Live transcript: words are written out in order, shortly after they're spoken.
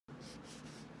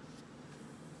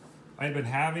I had been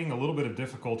having a little bit of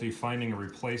difficulty finding a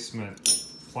replacement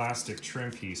plastic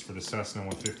trim piece for the Cessna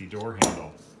 150 door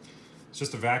handle. It's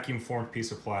just a vacuum formed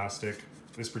piece of plastic.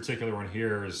 This particular one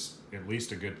here is at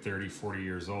least a good 30, 40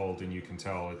 years old, and you can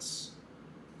tell it's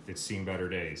seen better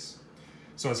days.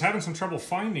 So I was having some trouble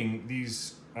finding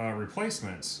these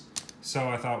replacements. So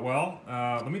I thought, well,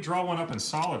 let me draw one up in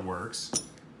SolidWorks,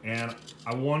 and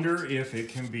I wonder if it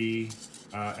can be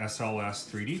SLS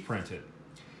 3D printed.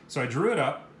 So I drew it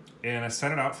up and I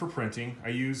set it out for printing. I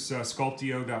use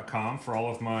Sculptio.com for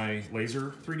all of my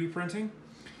laser 3D printing.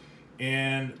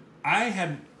 And I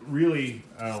had really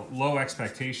low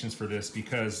expectations for this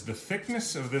because the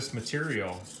thickness of this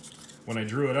material, when I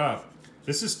drew it up,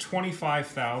 this is 25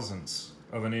 thousandths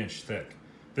of an inch thick.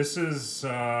 This is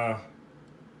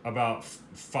about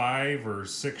 5 or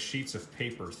 6 sheets of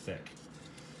paper thick.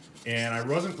 And I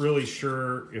wasn't really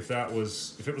sure if it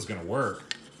was gonna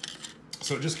work.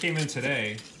 So it just came in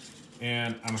today,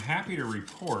 and I'm happy to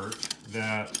report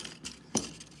that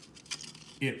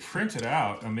it printed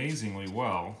out amazingly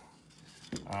well.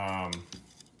 Kind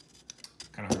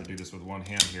of hard to do this with one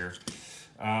hand here.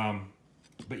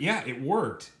 But yeah, it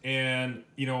worked. And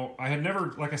you know, I had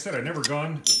never, like I said, I'd never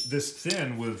gone this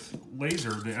thin with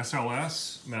laser, the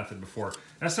SLS method before.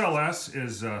 SLS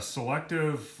is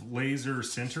selective laser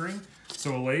sintering.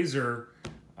 So a laser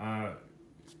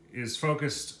is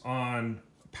focused on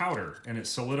powder, and it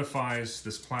solidifies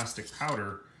this plastic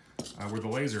powder where the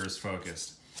laser is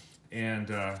focused, and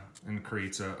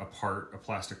creates a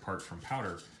plastic part from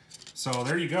powder. So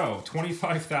there you go,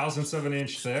 25 thousandths of an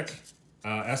inch thick.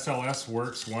 SLS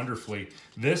works wonderfully.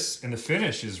 This, and the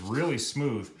finish is really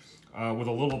smooth. With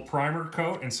a little primer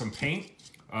coat and some paint,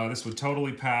 this would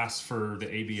totally pass for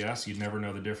the ABS. You'd never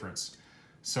know the difference.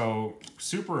 So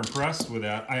super impressed with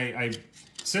that.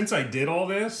 Since I did all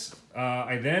this,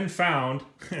 I then found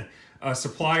a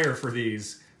supplier for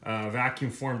these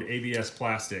vacuum formed ABS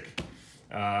plastic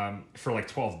for like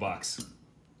 12 bucks.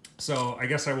 So I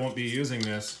guess I won't be using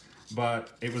this,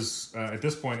 but it was, at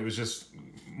this point, it was just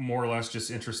more or less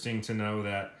just interesting to know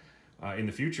that in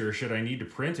the future, should I need to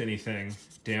print anything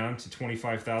down to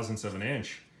 25 thousandths of an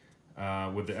inch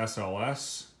with the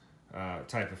SLS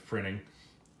type of printing,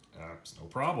 it's no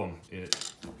problem. It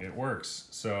works.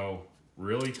 So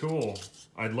really cool.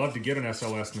 I'd love to get an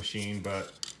SLS machine,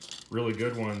 but really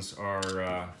good ones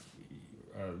are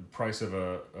price of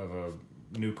a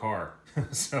new car.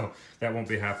 So that won't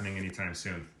be happening anytime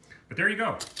soon. But there you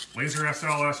go. Laser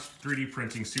SLS 3D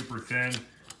printing, super thin.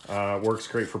 Works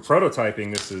great for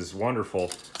prototyping. This is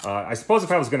wonderful. I suppose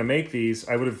if I was going to make these,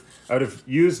 I would have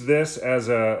used this as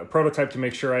a prototype to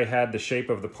make sure I had the shape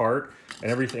of the part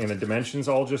and everything, and the dimensions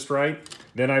all just right.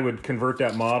 Then I would convert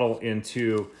that model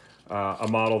into a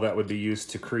model that would be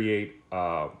used to create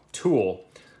a tool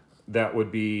that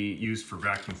would be used for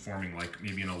vacuum forming, like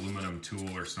maybe an aluminum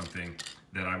tool or something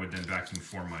that I would then vacuum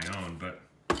form my own. But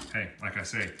hey, like I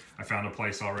say, I found a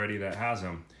place already that has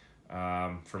them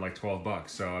for like 12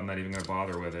 bucks, so I'm not even gonna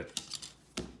bother with it.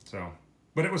 So,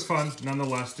 but it was fun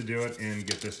nonetheless to do it and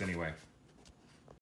get this anyway.